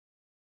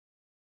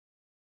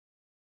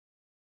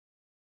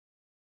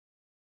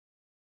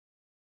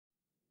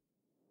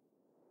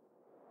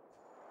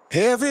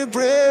Every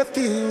breath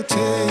you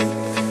take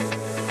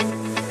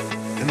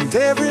and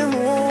every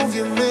move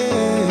you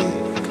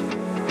make,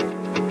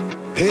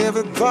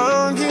 every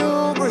bond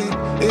you break,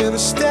 every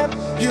step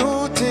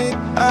you take,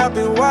 I've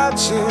been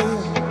watching.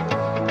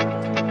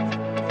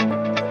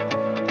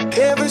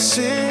 Every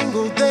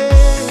single day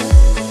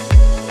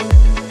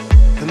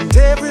and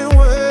every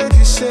word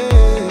you say,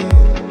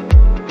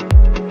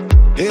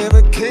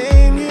 every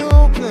game you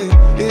play,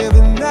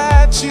 every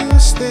night you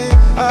stay,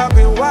 I've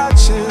been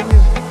watching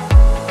you.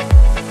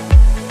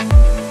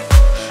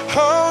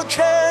 Oh,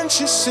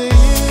 can't you see?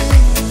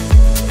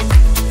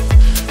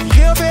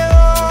 You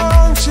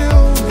belong to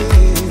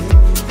me.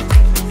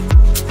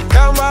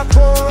 Got my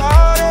poor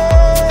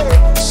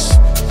heartaches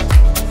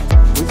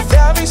with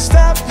every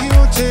step you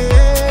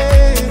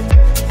take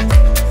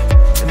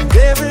and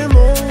every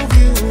move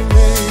you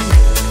make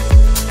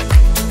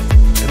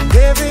and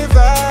every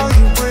vow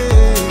you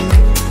break,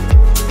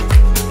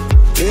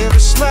 every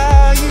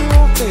smile you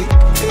make,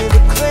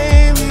 every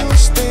claim you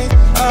stake.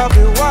 I've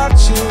been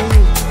watching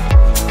you.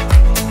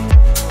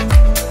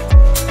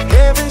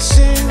 Every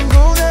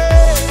single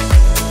day,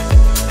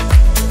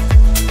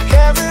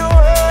 every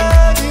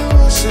word you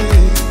say,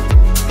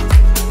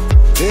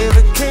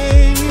 every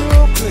game you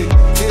play,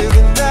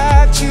 every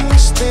night you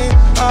stay,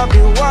 I'll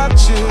be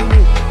watching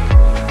you.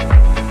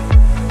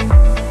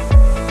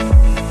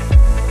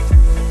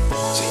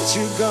 Since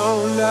you're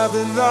gone, I've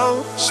been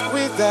lost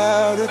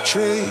without a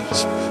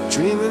trace,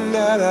 dreaming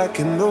that I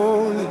can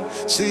only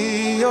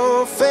see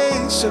your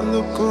face and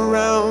look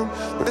around,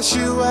 but it's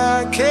you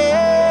I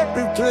can't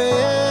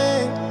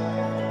replace.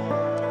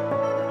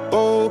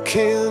 Oh,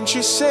 can't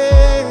you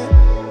say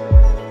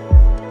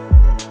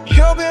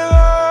you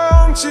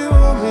belong to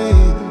me?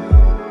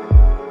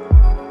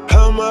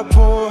 How my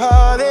poor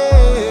heart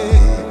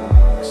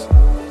aches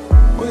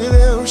with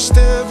every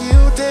step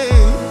you take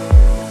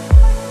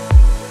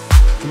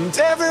and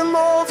every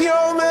move you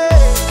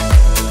make,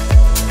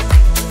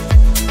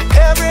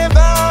 every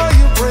vow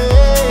you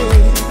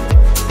break,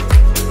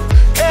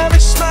 every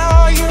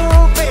smile you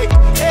make,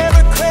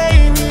 every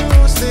claim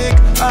you stick.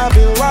 I've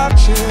been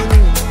watching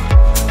you.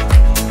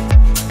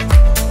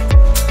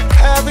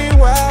 I've been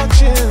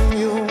watching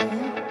you.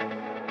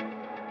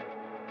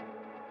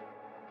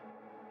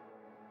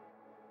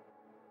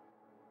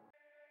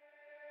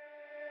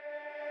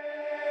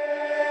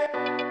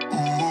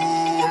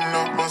 Ooh, I'm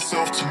not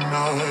myself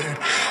tonight.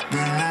 Been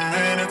a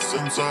minute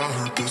since I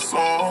heard this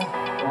song.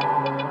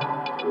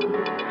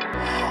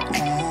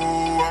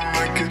 Ooh, I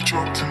might get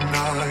drunk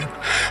tonight,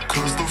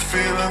 'cause the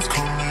feeling's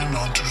coming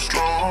on too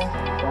strong.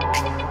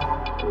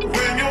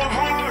 When your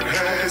heart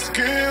has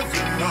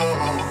given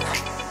up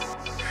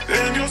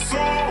and your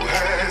soul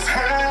has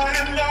had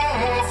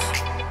enough,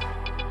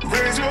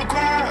 raise your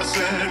glass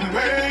and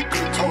make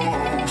a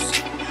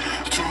toast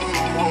to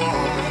the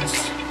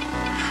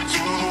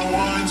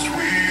ones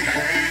we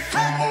hate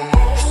the most.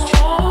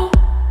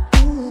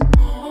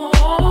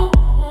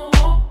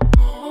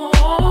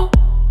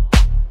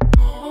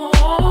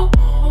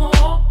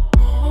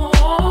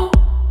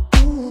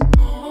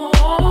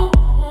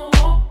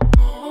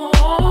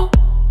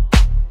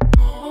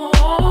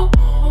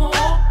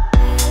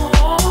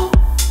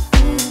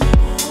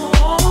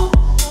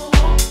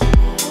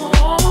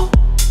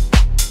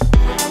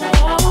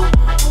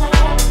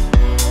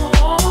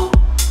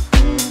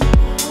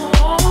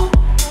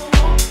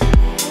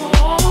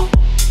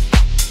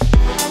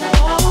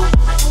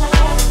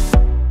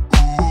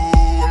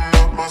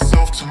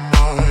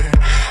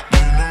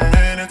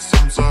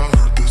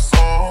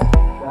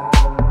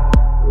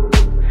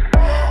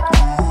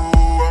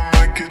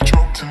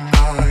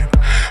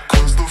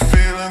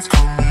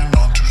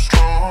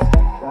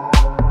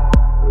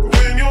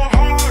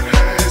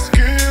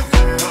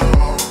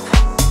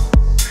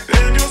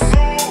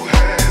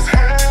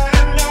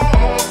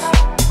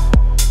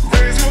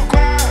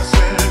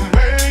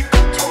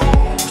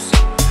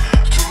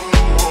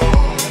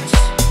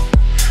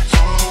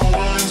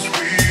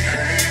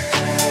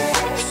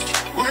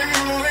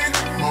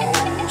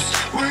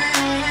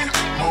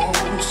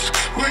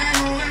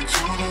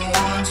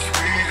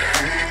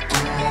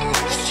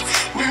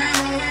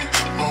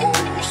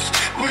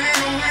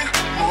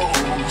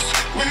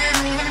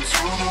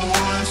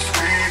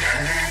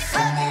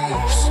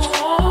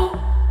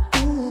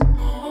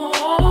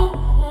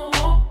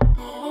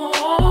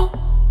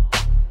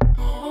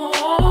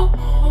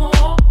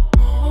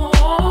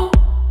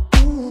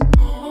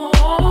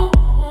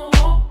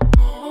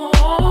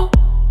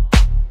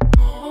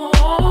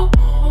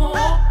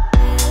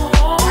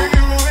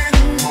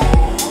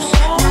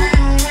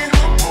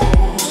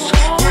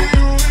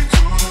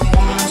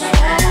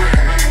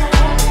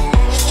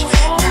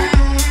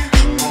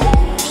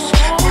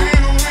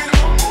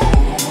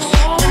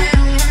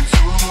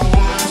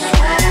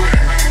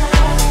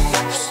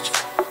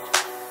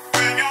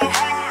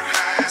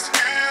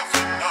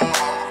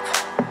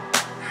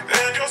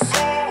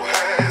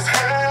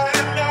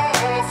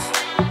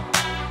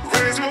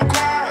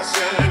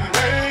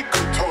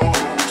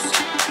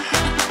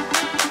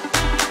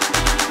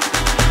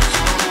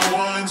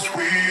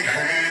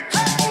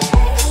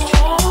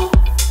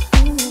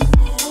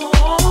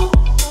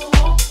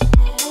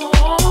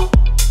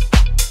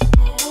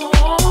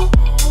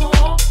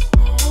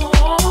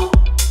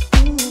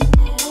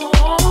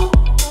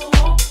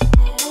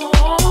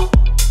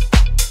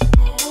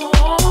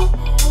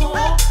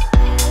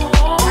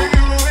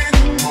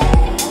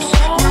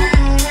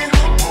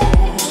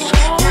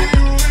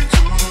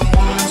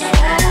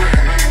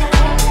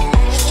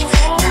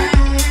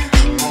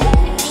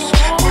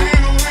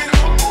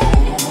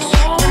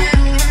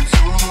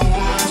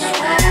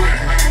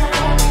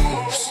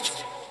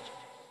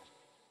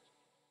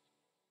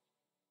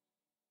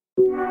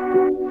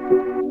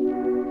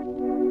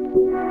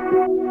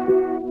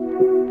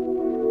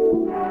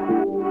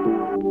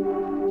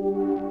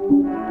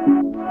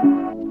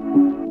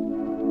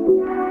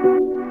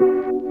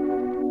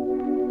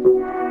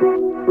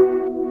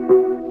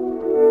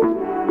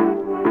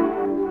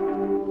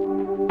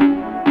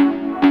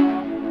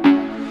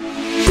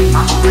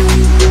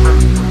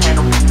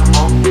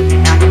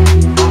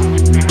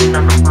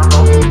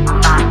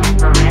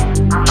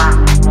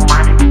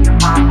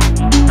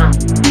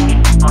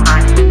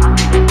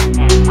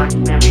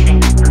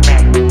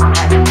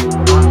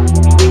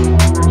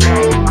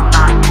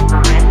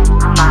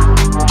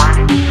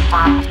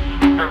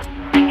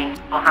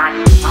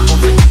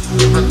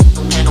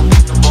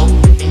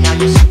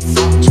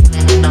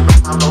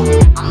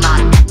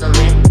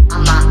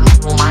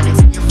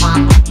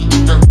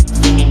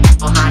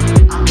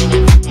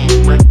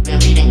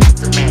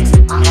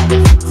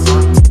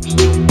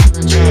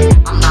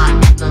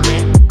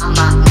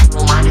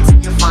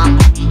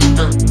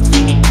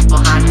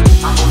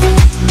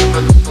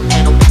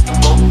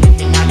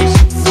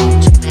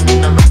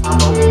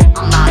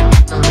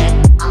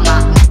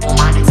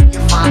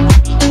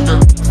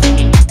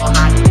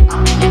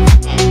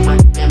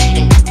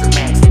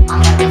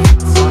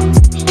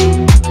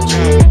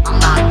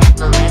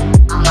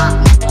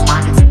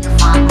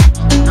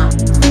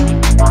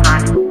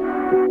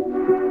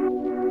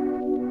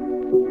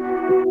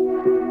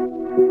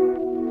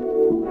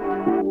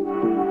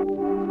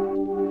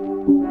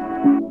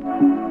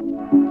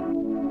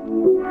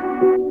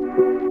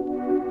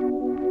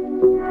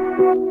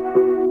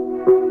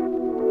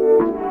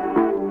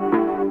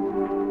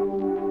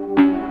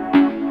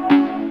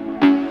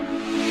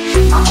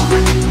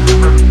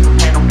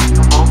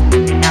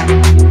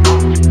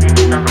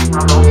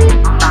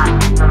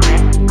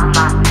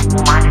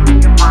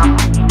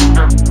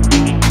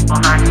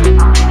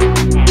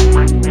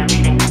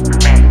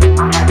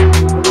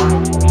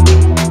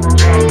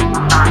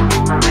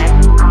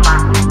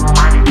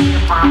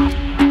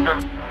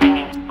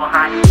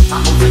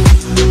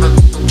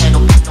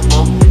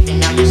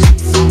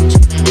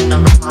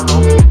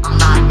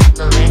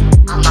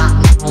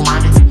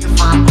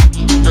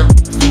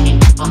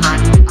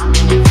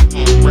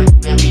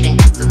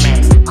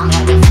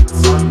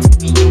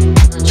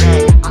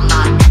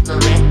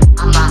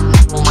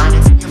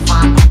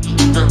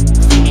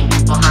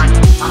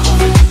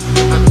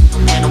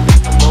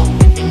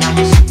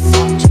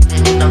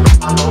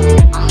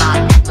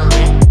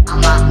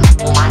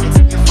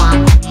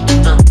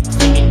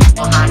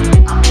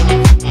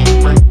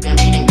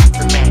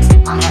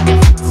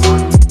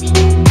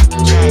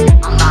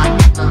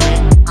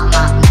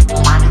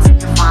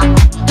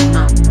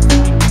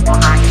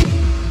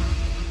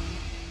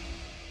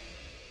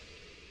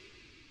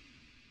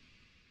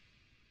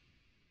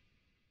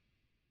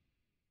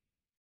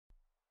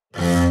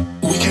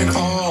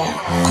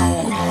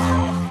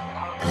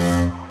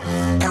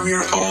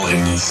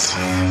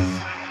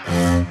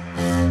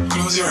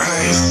 Close your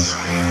eyes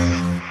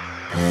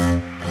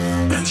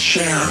and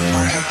share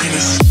our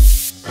happiness.